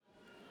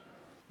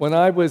When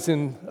I was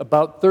in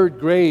about third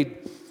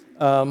grade,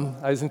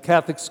 I was in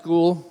Catholic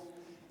school,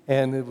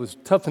 and it was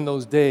tough in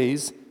those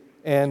days.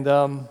 And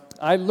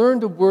I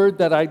learned a word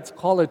that I'd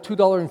call a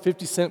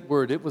 $2.50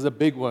 word. It was a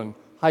big one,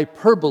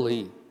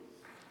 hyperbole.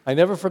 I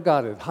never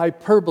forgot it,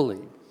 hyperbole.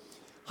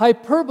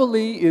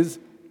 Hyperbole is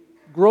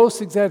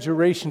gross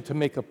exaggeration to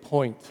make a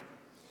point.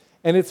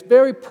 And it's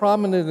very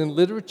prominent in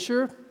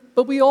literature,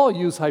 but we all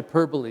use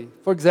hyperbole.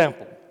 For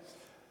example,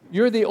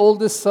 you're the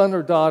oldest son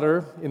or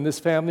daughter in this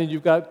family, and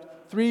you've got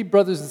 3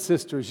 brothers and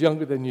sisters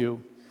younger than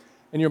you.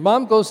 And your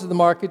mom goes to the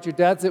market, your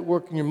dad's at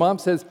work, and your mom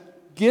says,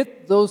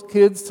 get those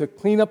kids to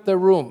clean up their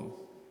room.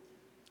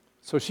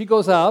 So she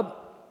goes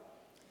out,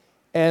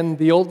 and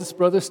the oldest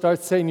brother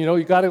starts saying,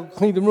 you got to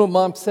clean the room,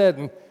 Mom said,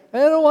 and I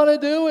don't want to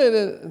do it.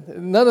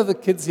 And none of the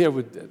kids here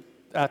would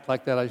act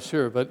like that, I'm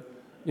sure, but,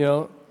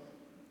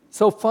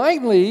 So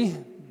finally,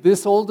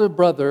 this older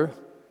brother,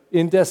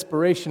 in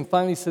desperation,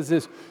 finally says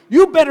this,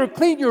 you better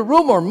clean your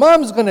room or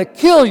Mom's going to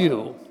kill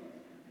you.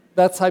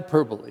 That's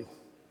hyperbole.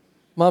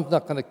 Mom's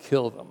not going to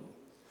kill them.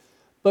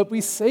 But we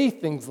say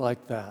things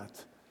like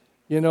that,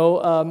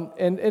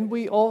 and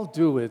we all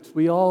do it.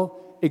 We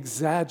all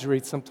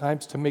exaggerate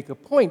sometimes to make a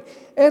point.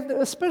 And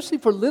especially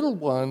for little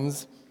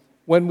ones,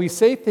 when we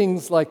say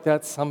things like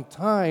that,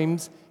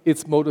 sometimes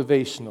it's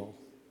motivational.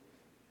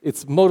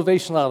 It's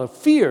motivational out of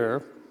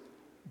fear,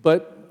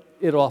 but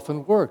it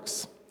often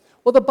works.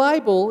 Well, the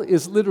Bible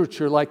is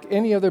literature like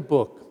any other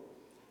book,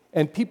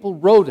 and people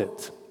wrote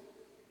it.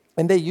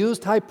 And they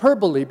used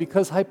hyperbole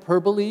because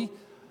hyperbole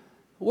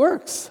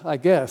works, I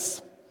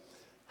guess.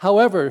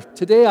 However,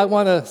 today I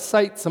want to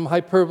cite some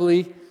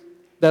hyperbole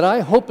that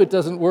I hope it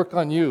doesn't work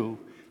on you.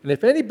 And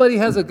if anybody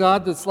has a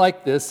God that's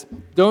like this,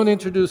 don't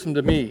introduce him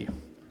to me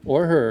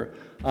or her.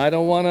 I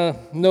don't want to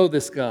know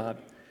this God.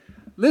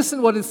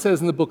 Listen what it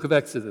says in the book of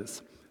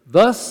Exodus.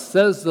 Thus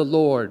says the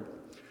Lord,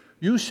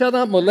 you shall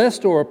not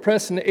molest or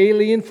oppress an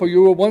alien, for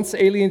you were once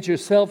aliens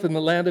yourself in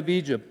the land of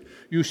Egypt.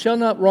 You shall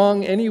not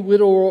wrong any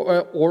widow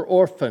or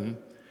orphan.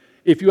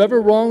 If you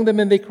ever wrong them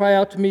and they cry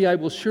out to me, I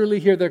will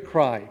surely hear their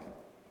cry.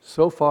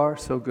 So far,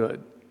 so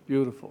good.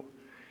 Beautiful.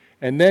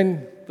 And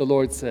then the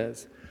Lord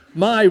says,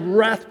 my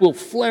wrath will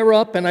flare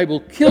up and I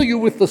will kill you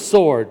with the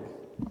sword.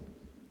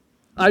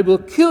 I will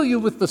kill you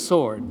with the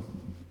sword.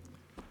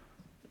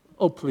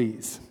 Oh,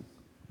 please.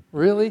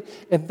 Really?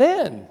 And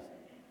then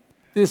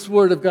this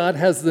word of God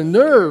has the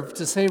nerve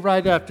to say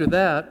right after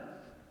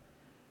that,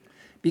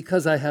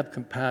 because I have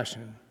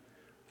compassion.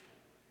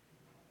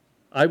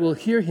 I will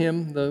hear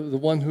him, the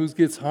one who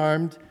gets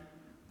harmed,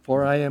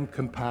 for I am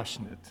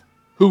compassionate.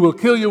 Who will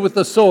kill you with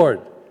the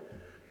sword?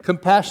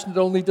 Compassionate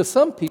only to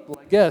some people,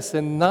 I guess,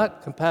 and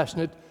not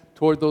compassionate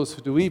toward those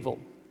who do evil.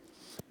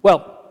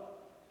 Well,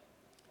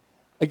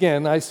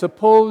 again, I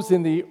suppose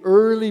in the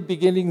early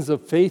beginnings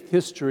of faith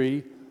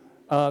history,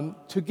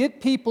 to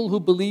get people who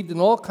believed in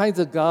all kinds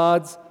of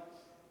gods,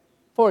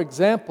 for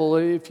example,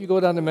 if you go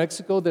down to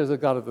Mexico, there's a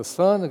god of the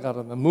sun, a god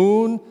of the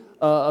moon,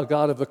 a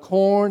god of the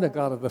corn, a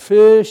god of the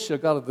fish, a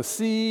god of the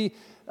sea.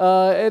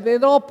 And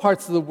in all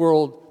parts of the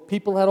world,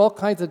 people had all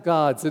kinds of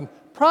gods, and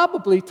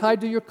probably tied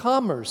to your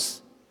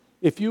commerce.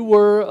 If you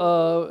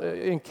were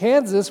in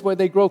Kansas where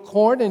they grow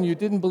corn and you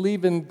didn't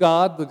believe in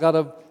God, the God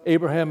of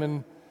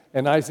Abraham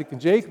and Isaac and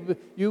Jacob,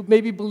 you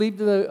maybe believed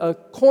in a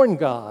corn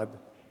god,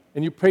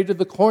 and you prayed to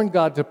the corn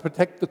god to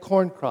protect the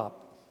corn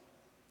crop.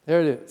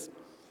 There it is.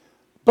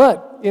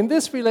 But in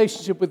this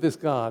relationship with this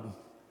God,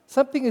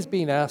 something is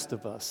being asked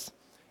of us.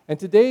 And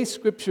today's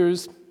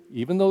scriptures,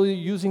 even though they're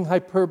using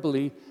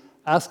hyperbole,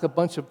 ask a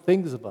bunch of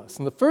things of us.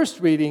 In the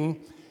first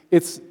reading,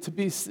 it's to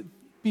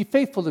be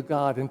faithful to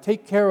God and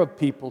take care of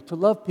people, to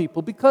love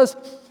people, because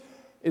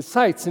it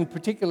cites in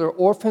particular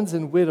orphans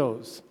and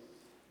widows.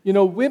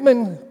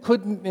 Women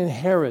couldn't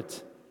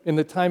inherit in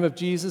the time of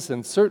Jesus,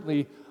 and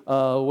certainly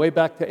way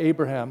back to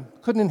Abraham,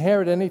 couldn't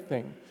inherit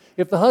anything.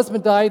 If the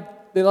husband died,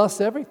 they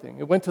lost everything.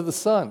 It went to the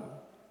son.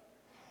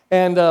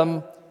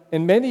 And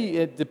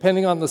many,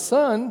 depending on the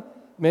son,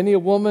 many a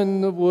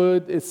woman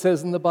would, it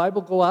says in the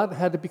Bible, go out and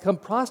had to become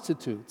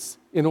prostitutes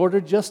in order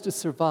just to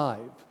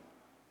survive.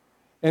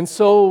 And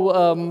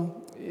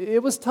so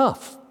it was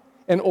tough.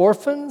 And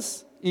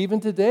orphans, even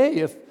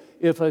today,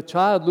 if a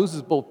child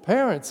loses both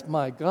parents,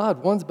 my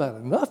God, one's bad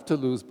enough to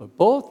lose, but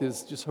both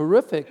is just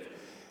horrific.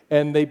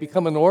 And they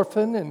become an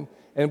orphan,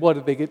 and what,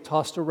 do they get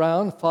tossed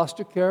around,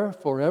 foster care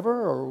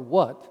forever, or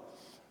what?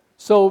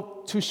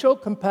 So to show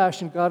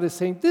compassion, God is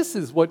saying, this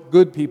is what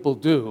good people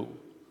do.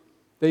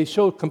 They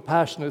show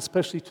compassion,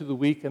 especially to the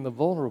weak and the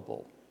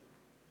vulnerable.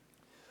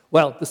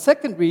 Well, the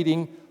second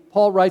reading,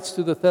 Paul writes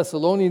to the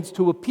Thessalonians,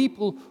 to a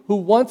people who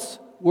once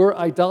were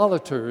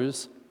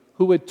idolaters,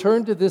 who had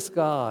turned to this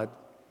God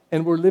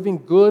and were living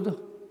good,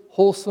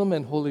 wholesome,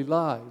 and holy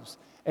lives.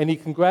 And he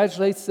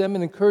congratulates them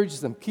and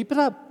encourages them. Keep it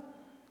up.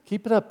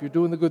 Keep it up. You're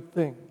doing the good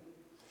thing.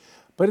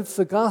 But it's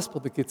the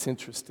gospel that gets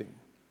interesting.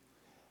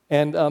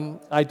 And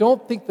I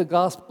don't think the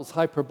gospel is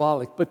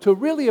hyperbolic. But to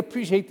really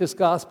appreciate this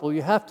gospel,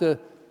 you have to,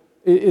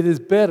 it is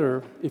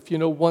better if you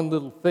know one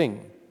little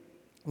thing.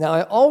 Now,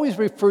 I always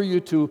refer you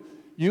to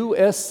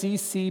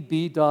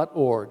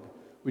usccb.org,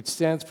 which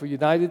stands for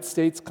United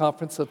States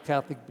Conference of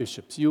Catholic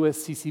Bishops,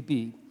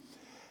 USCCB.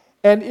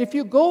 And if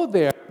you go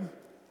there,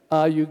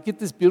 you get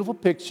this beautiful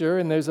picture,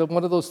 and there's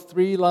one of those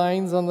 3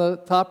 lines on the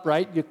top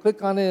right. You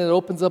click on it, and it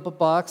opens up a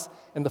box,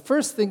 and the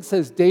first thing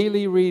says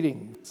Daily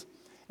Readings.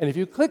 And if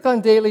you click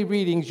on Daily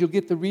Readings, you'll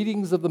get the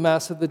readings of the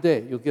Mass of the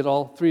day. You'll get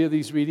all 3 of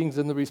these readings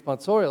in the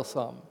responsorial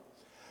psalm.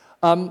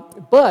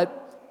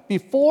 But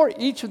before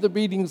each of the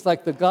readings,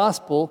 like the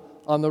Gospel,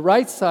 on the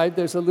right side,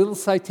 there's a little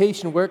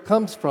citation where it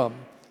comes from.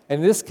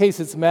 And in this case,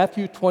 it's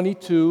Matthew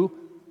 22,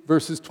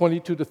 verses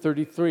 22 to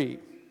 33.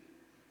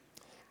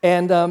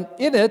 And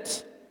in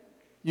it,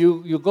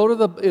 you go to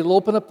it'll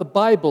open up the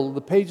Bible,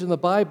 the page in the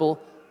Bible,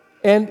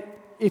 and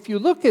if you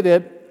look at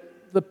it,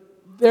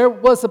 there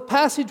was a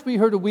passage we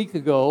heard a week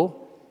ago,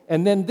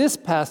 and then this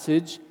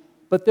passage,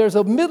 but there's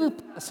a middle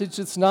passage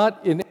that's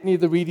not in any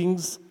of the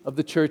readings of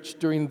the church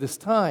during this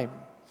time.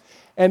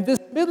 And this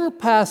middle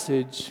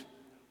passage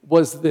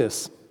was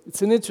this.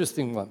 It's an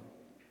interesting one.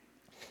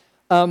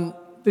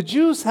 The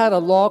Jews had a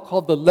law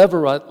called the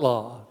Levirate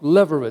law,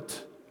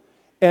 Levirate.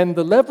 And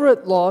the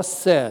Levirate law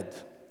said,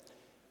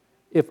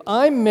 if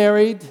I'm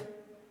married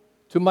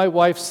to my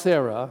wife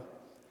Sarah,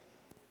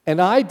 and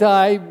I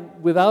die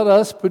without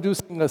us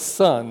producing a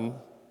son,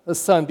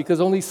 because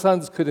only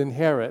sons could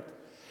inherit,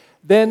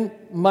 then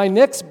my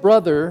next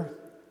brother,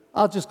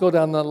 I'll just go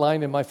down the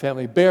line in my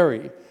family,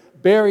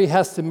 Barry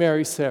has to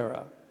marry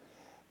Sarah.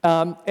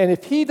 And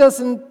if he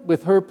doesn't,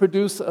 with her,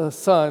 produce a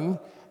son,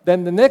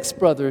 then the next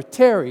brother,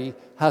 Terry,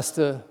 has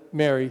to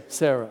marry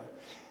Sarah.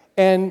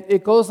 And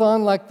it goes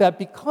on like that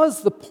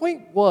because the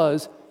point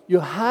was you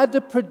had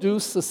to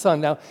produce a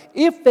son. Now,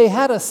 if they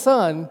had a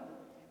son,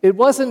 it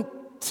wasn't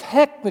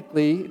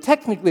technically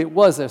it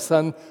was their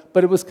son,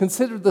 but it was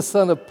considered the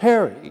son of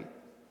Perry.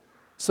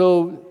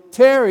 So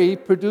Terry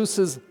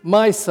produces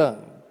my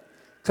son,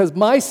 because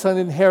my son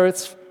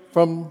inherits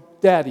from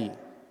daddy,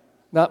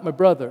 not my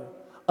brother,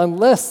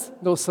 unless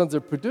no sons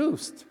are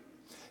produced.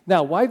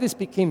 Now, why this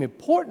became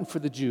important for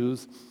the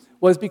Jews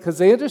was because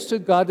they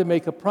understood God to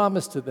make a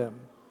promise to them.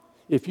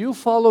 If you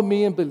follow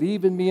me and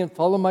believe in me and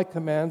follow my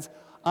commands,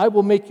 I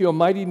will make you a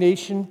mighty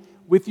nation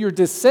with your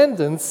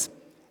descendants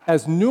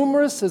as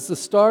numerous as the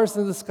stars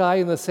in the sky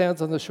and the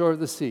sands on the shore of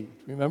the sea.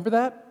 Remember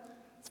that?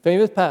 It's a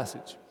famous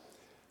passage.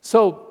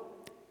 So,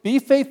 be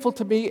faithful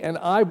to me and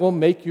I will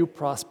make you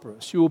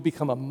prosperous. You will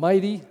become a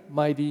mighty,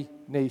 mighty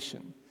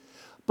nation.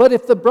 But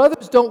if the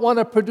brothers don't want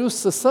to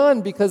produce the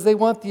son because they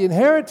want the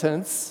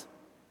inheritance,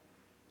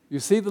 you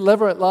see, the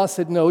Levirate law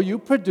said, no, you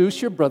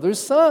produce your brother's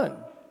son.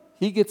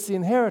 He gets the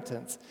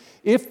inheritance.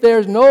 If there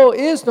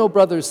is no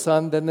brother's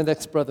son, then the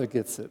next brother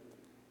gets it.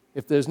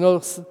 If there's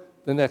no,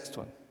 the next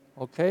one.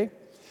 Okay?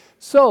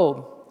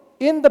 So,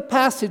 in the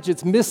passage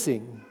it's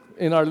missing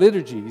in our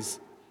liturgies,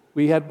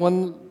 we had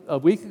one a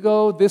week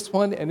ago, this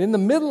one, and in the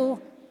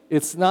middle,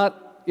 it's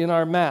not in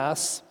our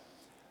Mass.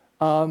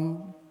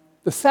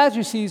 The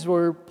Sadducees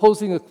were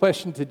posing a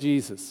question to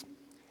Jesus.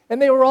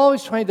 And they were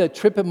always trying to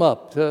trip him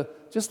up,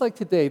 just like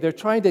today. They're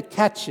trying to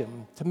catch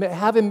him, to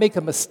have him make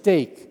a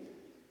mistake.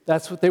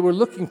 That's what they were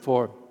looking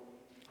for.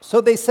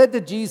 So they said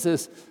to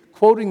Jesus,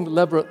 quoting the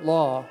Levirate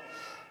law,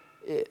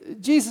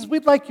 Jesus,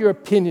 we'd like your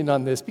opinion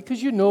on this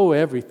because you know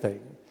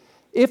everything.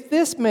 If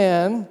this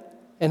man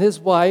and his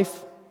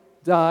wife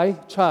die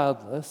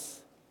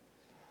childless,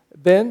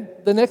 then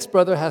the next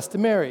brother has to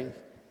marry.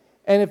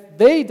 And if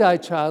they die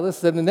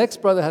childless, then the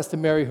next brother has to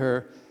marry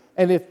her.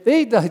 And if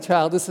they die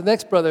childless, the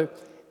next brother.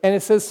 And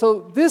it says,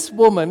 so this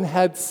woman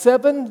had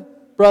 7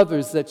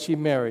 brothers that she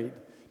married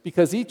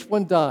because each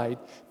one died.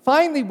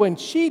 Finally, when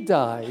she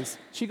dies,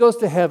 she goes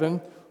to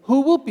heaven.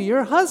 Who will be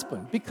her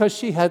husband? Because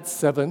she had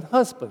 7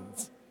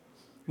 husbands.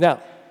 Now,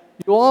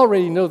 you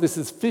already know this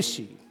is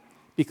fishy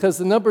because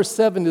the number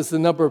 7 is the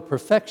number of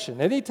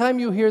perfection. Anytime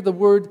you hear the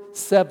word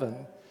 7,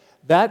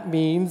 that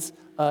means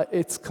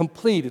it's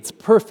complete, it's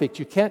perfect,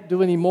 you can't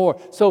do any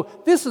more. So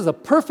this is a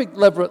perfect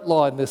Levirate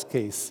law in this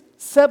case.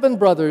 7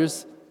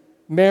 brothers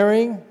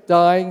marrying,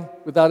 dying,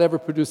 without ever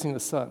producing a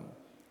son.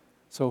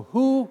 So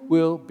who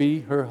will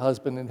be her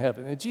husband in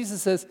heaven? And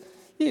Jesus says,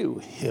 you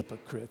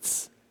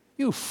hypocrites,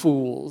 you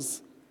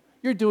fools,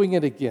 you're doing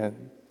it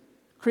again.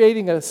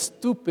 Creating a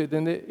stupid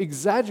and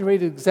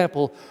exaggerated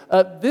example.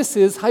 This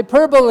is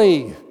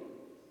hyperbole.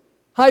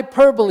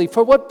 Hyperbole,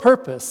 for what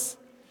purpose?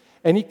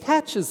 And he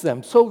catches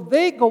them. So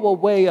they go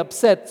away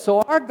upset.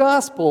 So our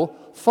gospel,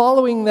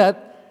 following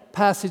that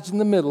passage in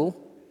the middle,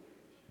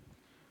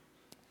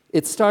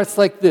 it starts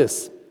like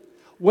this.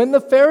 When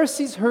the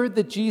Pharisees heard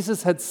that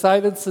Jesus had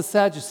silenced the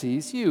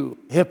Sadducees, you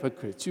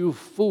hypocrites, you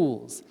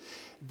fools,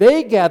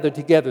 they gathered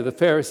together, the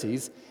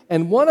Pharisees,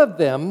 and one of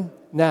them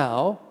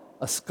now,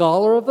 a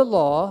scholar of the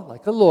law,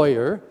 like a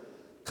lawyer,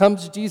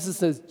 comes to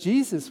Jesus and says,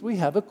 Jesus, we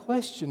have a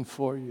question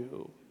for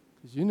you,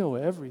 because you know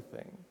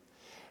everything.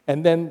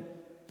 And then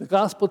the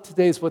gospel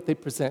today is what they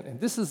present, and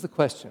this is the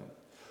question.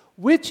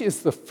 Which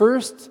is the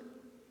first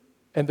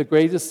and the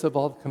greatest of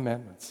all the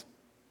commandments?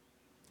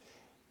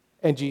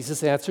 And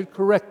Jesus answered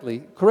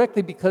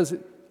correctly because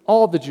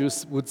all the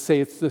Jews would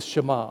say it's the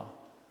Shema.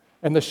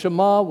 And the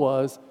Shema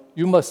was,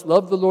 you must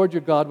love the Lord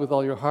your God with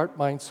all your heart,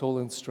 mind, soul,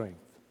 and strength.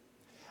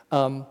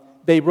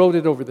 They wrote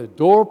it over the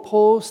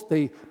doorpost.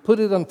 They put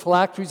it on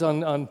phylacteries,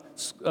 on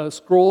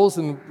scrolls,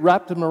 and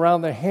wrapped them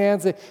around their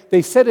hands.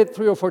 They said it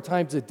 3 or 4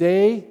 times a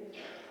day.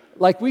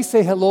 Like we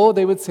say hello,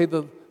 they would say,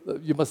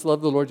 you must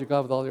love the Lord your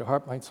God with all your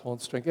heart, mind, soul,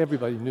 and strength.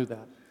 Everybody knew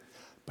that.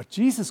 But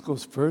Jesus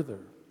goes further.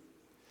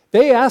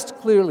 They asked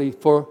clearly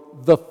for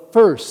the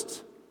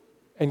first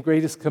and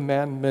greatest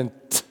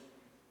commandment,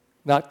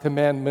 not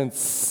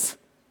commandments.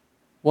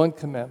 One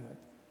commandment.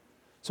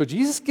 So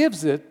Jesus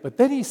gives it, but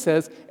then he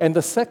says, and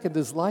the second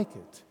is like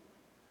it.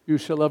 You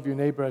shall love your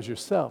neighbor as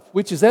yourself,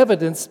 which is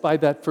evidenced by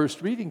that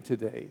first reading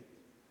today.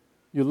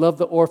 You love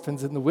the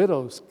orphans and the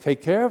widows.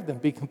 Take care of them.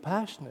 Be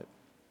compassionate.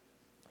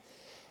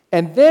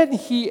 And then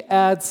he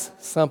adds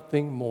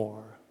something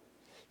more.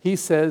 He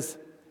says,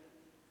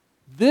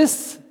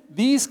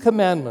 these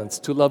commandments,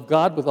 to love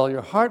God with all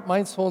your heart,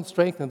 mind, soul, and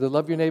strength, and to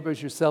love your neighbor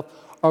as yourself,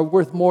 are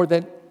worth more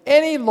than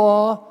any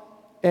law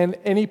and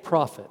any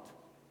prophet,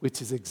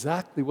 which is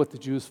exactly what the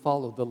Jews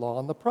followed, the law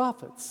and the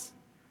prophets.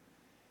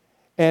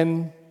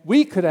 And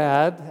we could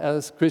add,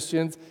 as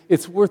Christians,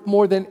 it's worth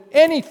more than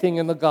anything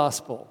in the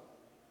gospel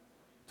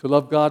to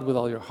love God with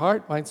all your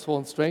heart, mind, soul,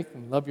 and strength,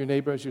 and love your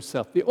neighbor as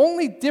yourself. The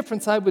only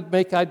difference I would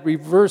make, I'd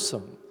reverse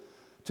them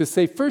to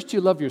say, first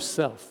you love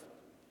yourself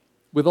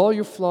with all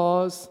your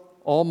flaws,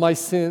 all my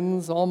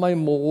sins, all my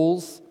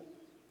moles.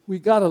 We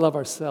got to love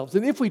ourselves.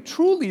 And if we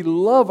truly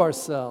love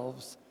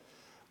ourselves,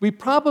 we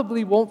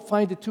probably won't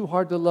find it too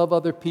hard to love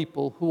other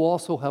people who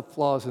also have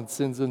flaws and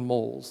sins and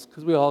moles,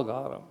 because we all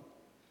got them.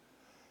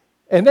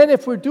 And then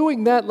if we're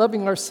doing that,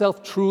 loving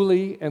ourselves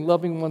truly and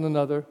loving one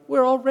another,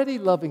 we're already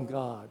loving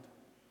God.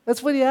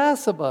 That's what he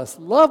asks of us.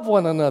 Love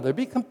one another.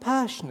 Be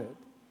compassionate.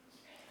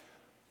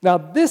 Now,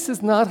 this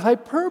is not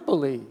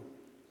hyperbole.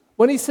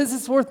 When he says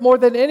it's worth more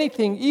than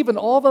anything, even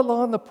all the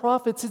law and the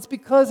prophets, it's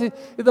because in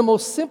the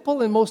most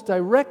simple and most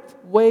direct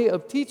way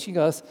of teaching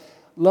us,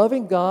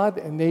 loving God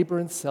and neighbor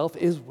and self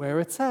is where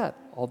it's at,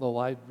 although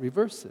I'd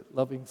reverse it.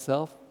 Loving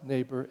self,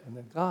 neighbor, and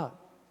then God.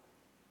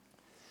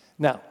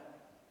 Now,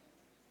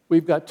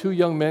 we've got 2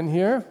 young men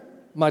here,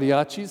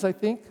 mariachis, I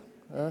think,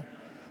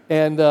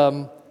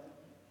 and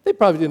they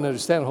probably didn't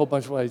understand a whole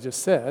bunch of what I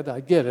just said.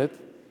 I get it.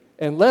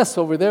 And Les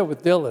over there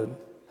with Dylan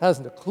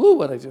hasn't a clue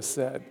what I just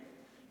said.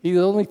 He's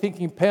only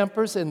thinking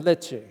Pampers and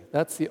leche.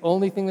 That's the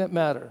only thing that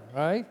matter,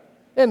 right?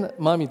 And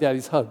mommy,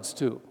 daddy's hugs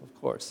too,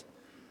 of course.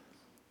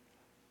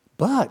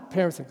 But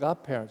parents and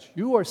godparents,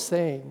 you are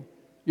saying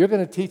you're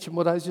going to teach them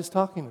what I was just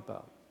talking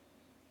about.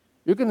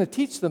 You're going to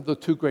teach them the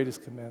 2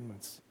 greatest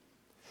commandments.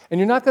 And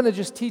you're not going to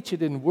just teach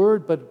it in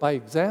word, but by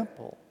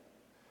example.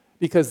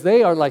 Because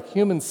they are like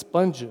human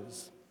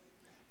sponges.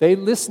 They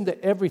listen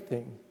to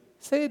everything.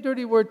 Say a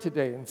dirty word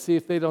today and see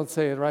if they don't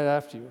say it right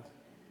after you.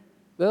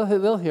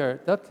 They'll hear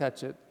it. They'll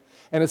catch it.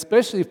 And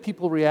especially if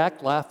people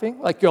react laughing,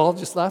 like you all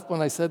just laughed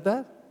when I said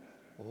that.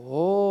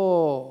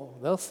 Oh,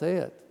 they'll say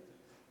it.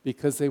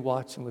 Because they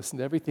watch and listen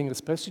to everything,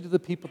 especially to the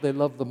people they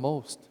love the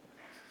most.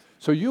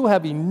 So you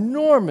have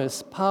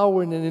enormous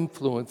power and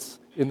influence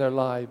in their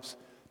lives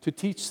to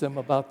teach them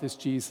about this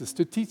Jesus,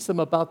 to teach them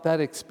about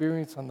that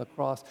experience on the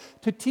cross,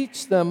 to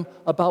teach them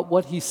about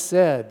what he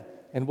said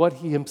and what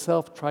he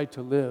himself tried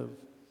to live.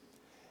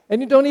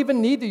 And you don't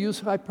even need to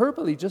use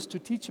hyperbole just to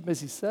teach them as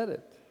he said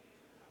it.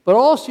 But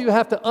also you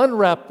have to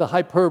unwrap the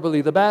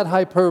hyperbole, the bad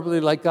hyperbole,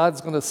 like God's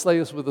going to slay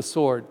us with a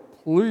sword.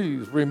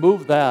 Please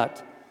remove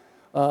that.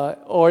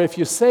 Or if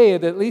you say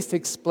it, at least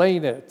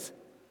explain it.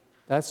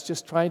 That's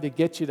just trying to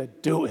get you to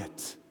do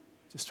it.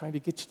 Just trying to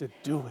get you to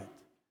do it.